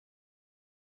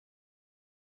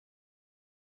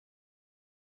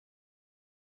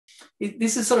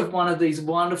this is sort of one of these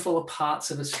wonderful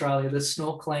parts of Australia. The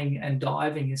snorkelling and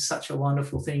diving is such a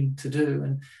wonderful thing to do,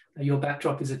 and your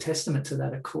backdrop is a testament to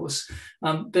that, of course.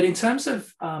 But in terms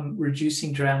of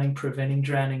reducing drowning, preventing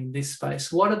drowning in this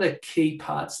space, what are the key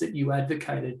parts that you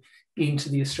advocated into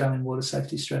the Australian Water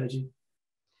Safety Strategy?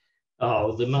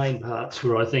 Oh, the main parts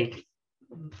were, I think,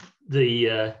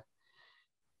 the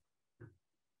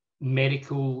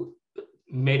medical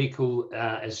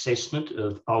assessment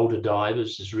of older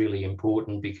divers is really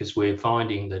important, because we're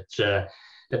finding that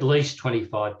at least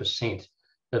 25%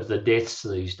 of the deaths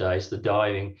these days, the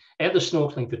diving and the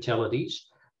snorkelling fatalities,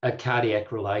 are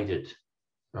cardiac related,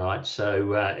 right?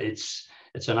 So it's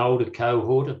an older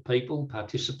cohort of people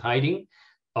participating,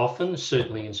 often,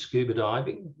 certainly in scuba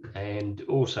diving and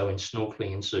also in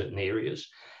snorkelling in certain areas,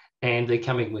 and they're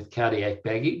coming with cardiac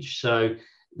baggage. So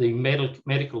the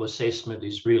medical assessment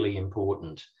is really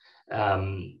important,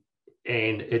 and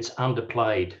it's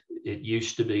underplayed. It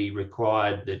used to be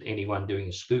required that anyone doing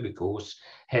a scuba course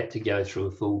had to go through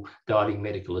a full diving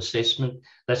medical assessment.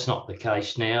 That's not the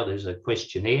case now. There's a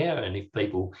questionnaire, and if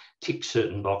people tick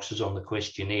certain boxes on the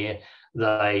questionnaire,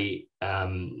 they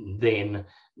then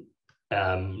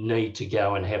need to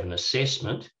go and have an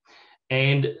assessment.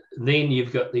 And then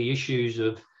you've got the issues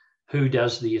of who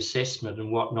does the assessment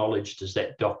and what knowledge does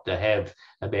that doctor have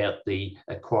about the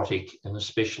aquatic and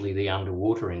especially the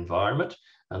underwater environment,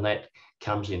 and that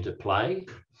comes into play.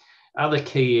 Other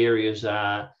key areas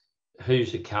are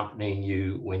who's accompanying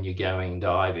you when you're going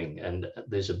diving, and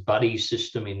there's a buddy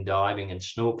system in diving and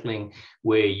snorkelling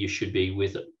where you should be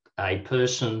with a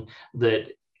person that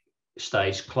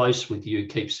stays close with you,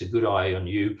 keeps a good eye on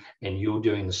you, and you're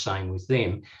doing the same with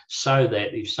them, so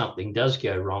that if something does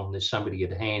go wrong, there's somebody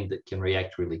at hand that can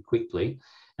react really quickly.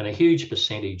 And a huge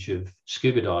percentage of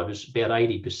scuba divers, about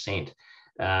 80%,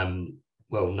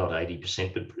 well, not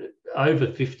 80%, but over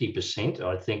 50%,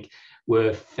 I think,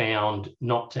 were found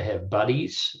not to have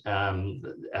buddies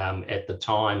at the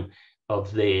time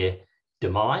of their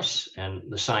demise. And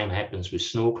the same happens with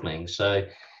snorkelling. So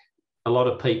a lot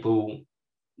of people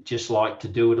just like to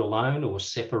do it alone, or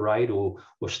separate, or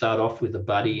start off with a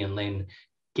buddy and then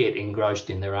get engrossed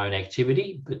in their own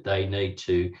activity. But they need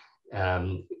to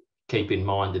keep in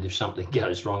mind that if something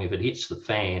goes wrong, if it hits the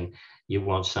fan, you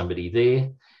want somebody there.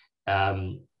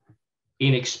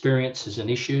 Inexperience is an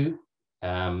issue.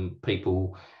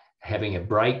 People having a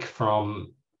break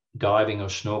from diving or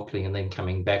snorkelling and then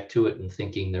coming back to it and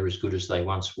thinking they're as good as they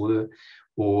once were,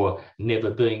 or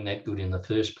never being that good in the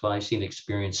first place.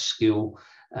 Inexperience, skill,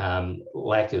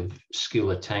 lack of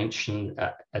skill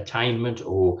attainment,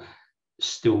 or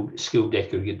still skill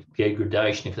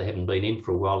degradation if they haven't been in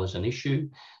for a while is an issue.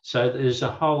 So there's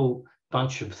a whole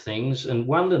bunch of things. And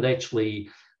one that actually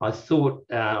I thought,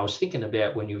 I was thinking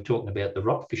about when you were talking about the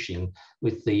rock fishing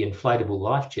with the inflatable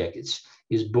life jackets,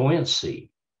 is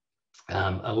buoyancy.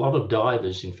 A lot of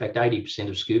divers, in fact, 80%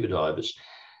 of scuba divers,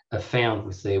 are found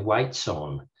with their weights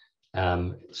on.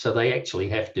 So they actually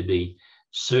have to be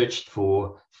searched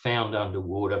for, found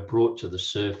underwater, brought to the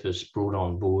surface, brought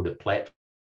on board a platform,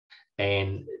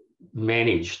 and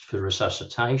managed for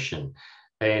resuscitation.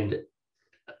 And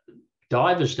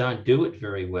divers don't do it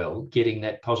very well, getting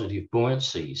that positive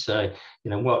buoyancy. So,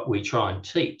 what we try and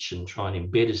teach and try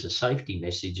and embed as a safety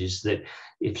message is that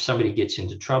if somebody gets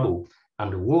into trouble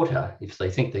underwater, if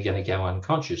they think they're going to go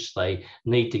unconscious, they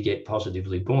need to get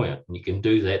positively buoyant. And you can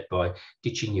do that by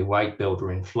ditching your weight belt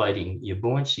or inflating your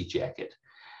buoyancy jacket.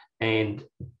 And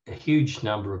a huge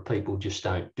number of people just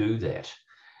don't do that.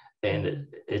 And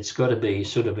it's got to be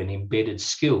sort of an embedded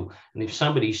skill. And if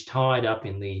somebody's tied up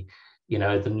in the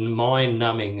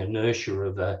mind-numbing inertia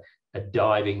of a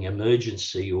diving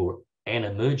emergency or an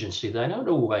emergency, they don't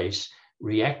always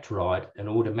react right and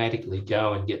automatically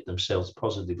go and get themselves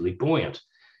positively buoyant.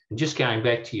 And just going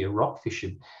back to your rock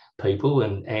fishing people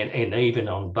and even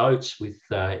on boats with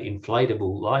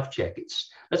inflatable life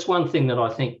jackets, that's one thing that I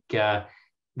think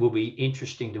will be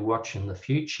interesting to watch in the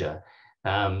future.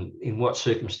 In what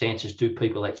circumstances do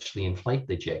people actually inflate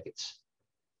their jackets?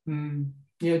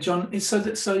 Yeah, John,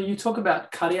 so you talk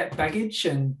about cardiac baggage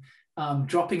and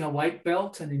dropping a weight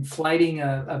belt and inflating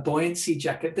a buoyancy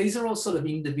jacket. These are all sort of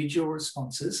individual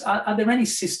responses. Are there any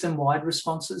system-wide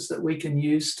responses that we can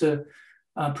use to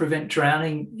prevent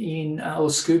drowning in or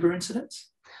scuba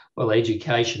incidents? Well,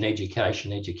 education.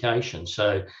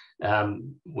 So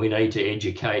we need to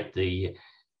educate the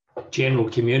general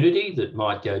community that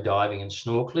might go diving and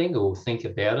snorkelling or think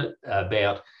about it,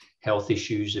 about health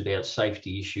issues, about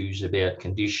safety issues, about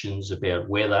conditions, about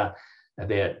weather,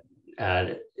 about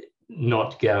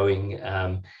not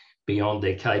going beyond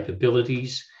their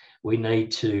capabilities. We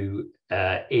need to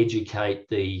educate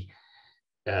the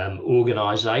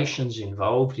organisations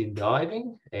involved in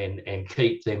diving and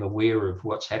keep them aware of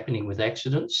what's happening with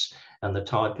accidents and the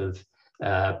type of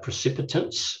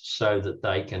precipitants, so that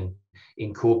they can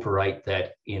incorporate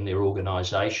that in their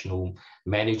organisational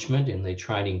management, in their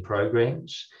training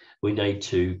programs. We need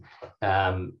to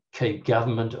keep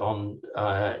government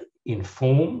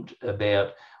informed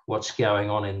about what's going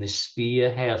on in this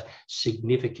sphere, how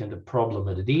significant a problem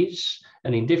it is.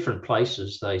 And in different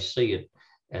places, they see it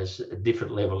as a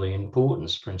different level of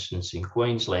importance. For instance, in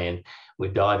Queensland, where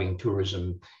diving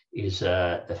tourism is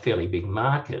a fairly big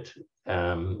market,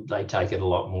 they take it a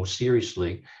lot more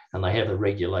seriously, and they have a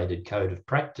regulated code of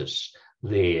practice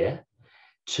there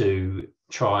to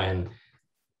try and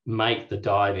make the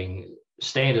diving,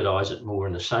 standardise it more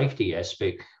in a safety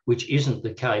aspect, which isn't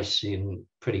the case in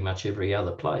pretty much every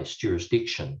other place,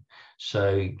 jurisdiction.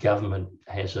 So government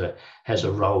has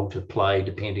a role to play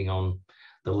depending on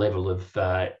the level of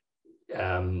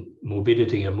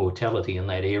morbidity and mortality in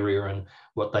that area and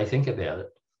what they think about it.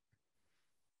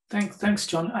 Thanks,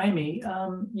 John. Amy,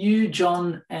 you,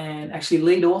 John, and actually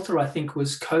lead author, I think,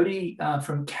 was Cody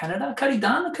from Canada. Cody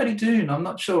Dunn or Cody Doon? I'm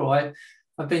not sure.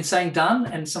 I've been saying Dunn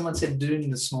and someone said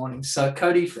Doon this morning. So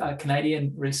Cody,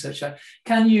 Canadian researcher.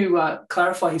 Can you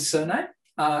clarify his surname?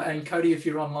 And Cody, if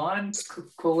you're online,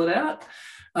 call it out.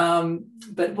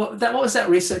 But what was that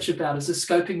research about? As a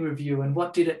scoping review, and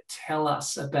what did it tell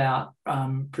us about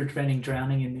preventing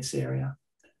drowning in this area?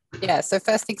 Yeah, so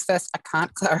first things first, I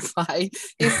can't clarify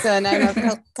his surname.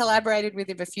 I've collaborated with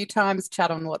him a few times,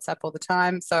 chat on WhatsApp all the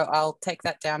time, so I'll take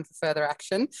that down for further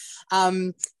action.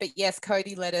 But yes,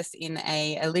 Cody led us in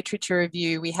a literature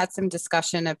review. We had some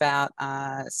discussion about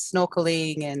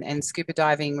snorkelling and scuba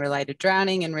diving related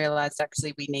drowning, and realised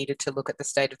actually we needed to look at the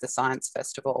state of the science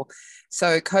first of all.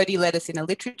 So Cody led us in a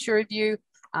literature review,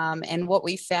 and what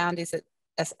we found is that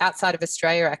outside of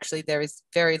Australia, actually, there is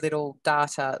very little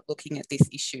data looking at this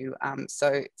issue.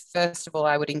 So first of all,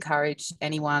 I would encourage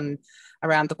anyone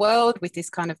around the world with this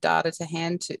kind of data to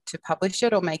hand to publish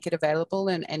it or make it available.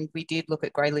 And we did look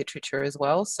at grey literature as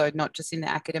well. So not just in the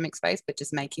academic space, but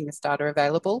just making this data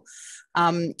available.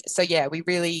 So yeah, we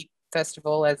really, first of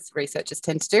all, as researchers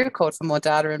tend to do, called for more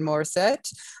data and more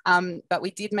research. But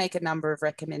we did make a number of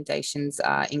recommendations,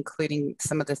 including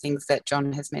some of the things that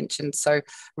John has mentioned. So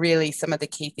really some of the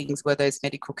key things were those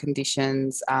medical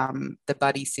conditions, the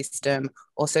buddy system,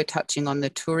 also touching on the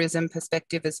tourism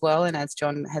perspective as well. And as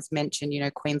John has mentioned, you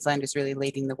know, Queensland is really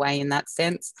leading the way in that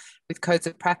sense with codes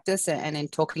of practice. And in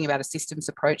talking about a systems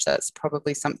approach, that's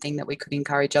probably something that we could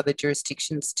encourage other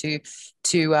jurisdictions to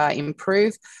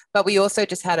improve. But we also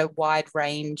just had a wide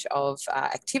range of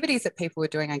activities that people were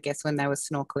doing, I guess, when they were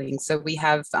snorkeling. So we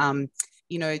have,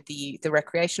 you know, the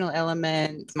recreational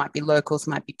element, might be locals,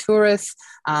 might be tourists,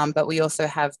 but we also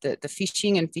have the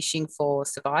fishing for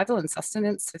survival and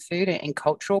sustenance for food, and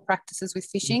cultural practices with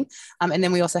fishing. And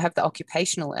then we also have the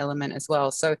occupational element as well.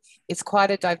 So it's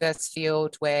quite a diverse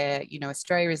field where, you know,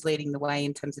 Australia is leading the way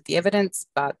in terms of the evidence,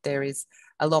 but there is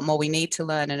a lot more we need to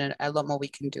learn and a lot more we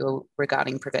can do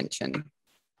regarding prevention.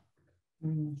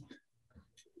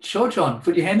 Sure, John,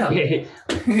 put your hand up. Yeah.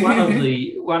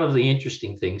 One of the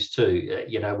interesting things too,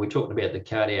 you know, we're talking about the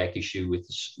cardiac issue with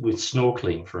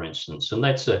snorkeling, for instance, and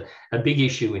that's a big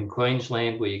issue in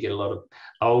Queensland, where you get a lot of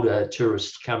older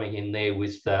tourists coming in there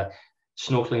with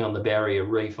snorkeling on the barrier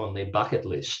reef on their bucket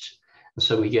list. And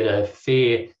so we get a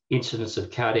fair incidence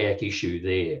of cardiac issue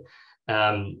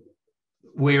there.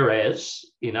 Whereas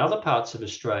in other parts of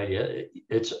Australia,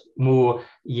 it's more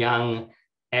young,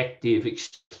 active,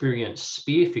 experienced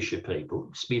spearfisher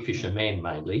people, spearfisher men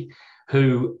mainly,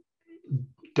 who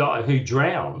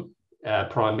drown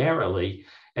primarily,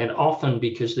 and often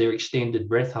because they're extended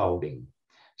breath holding.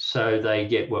 So they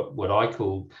get what I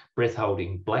call breath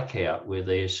holding blackout, where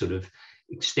they're sort of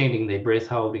extending their breath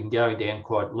holding, going down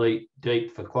quite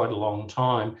deep for quite a long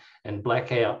time, and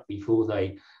black out before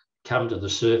they come to the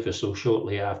surface or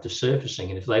shortly after surfacing.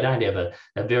 And if they don't have a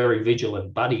very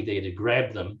vigilant buddy there to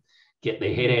grab them, get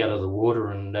their head out of the water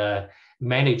and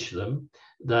manage them,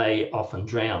 they often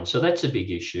drown. So that's a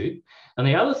big issue. And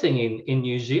the other thing in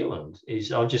New Zealand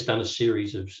is I've just done a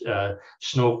series of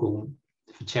snorkel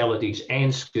fatalities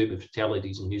and scuba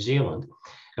fatalities in New Zealand.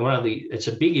 And it's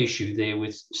a big issue there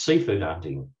with seafood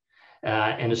hunting,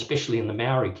 and especially in the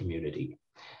Maori community.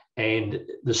 And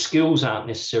the skills aren't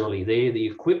necessarily there. The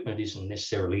equipment isn't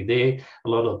necessarily there. A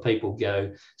lot of people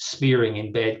go spearing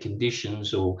in bad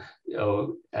conditions or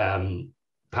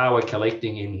power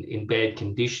collecting in bad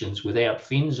conditions without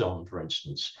fins on, for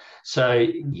instance. So,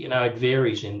 you know, it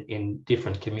varies in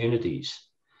different communities.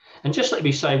 And just let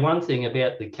me say one thing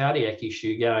about the cardiac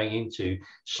issue going into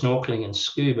snorkeling and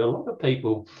scuba. A lot of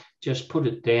people just put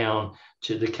it down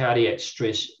to the cardiac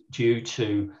stress due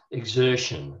to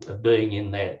exertion of being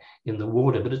in the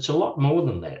water, but it's a lot more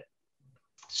than that.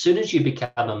 As soon as you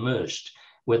become immersed,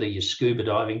 whether you're scuba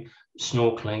diving,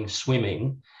 snorkeling,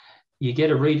 swimming, you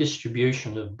get a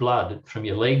redistribution of blood from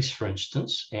your legs, for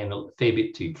instance, and a fair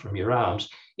bit from your arms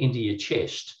into your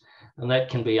chest. And that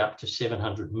can be up to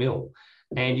 700 mil.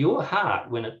 And your heart,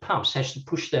 when it pumps, has to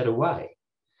push that away.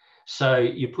 So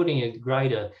you're putting a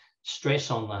greater stress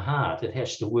on the heart. It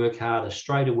has to work harder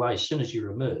straight away as soon as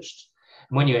you're immersed.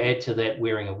 And when you add to that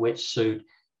wearing a wetsuit,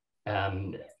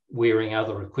 wearing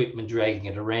other equipment, dragging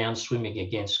it around, swimming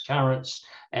against currents,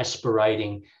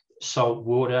 aspirating salt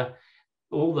water,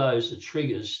 all those are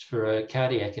triggers for a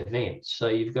cardiac event. So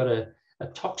you've got a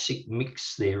toxic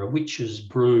mix there, a witch's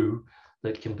brew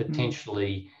that can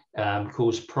potentially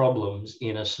cause problems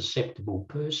in a susceptible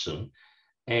person.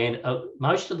 And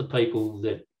most of the people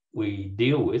that we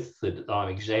deal with, that I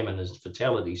examine as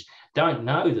fatalities, don't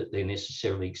know that they're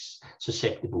necessarily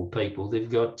susceptible people. They've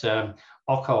got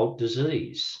occult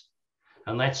disease.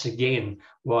 And that's, again,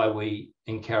 why we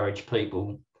encourage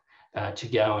people to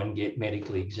go and get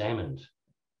medically examined.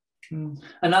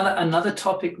 Another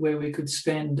topic where we could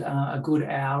spend a good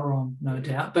hour on, no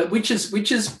doubt, but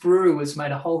witch's brew has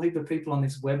made a whole heap of people on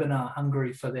this webinar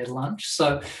hungry for their lunch.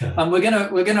 So we're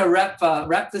gonna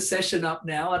wrap the session up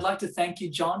now. I'd like to thank you,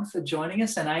 John, for joining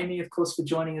us, and Amy, of course, for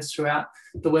joining us throughout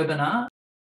the webinar.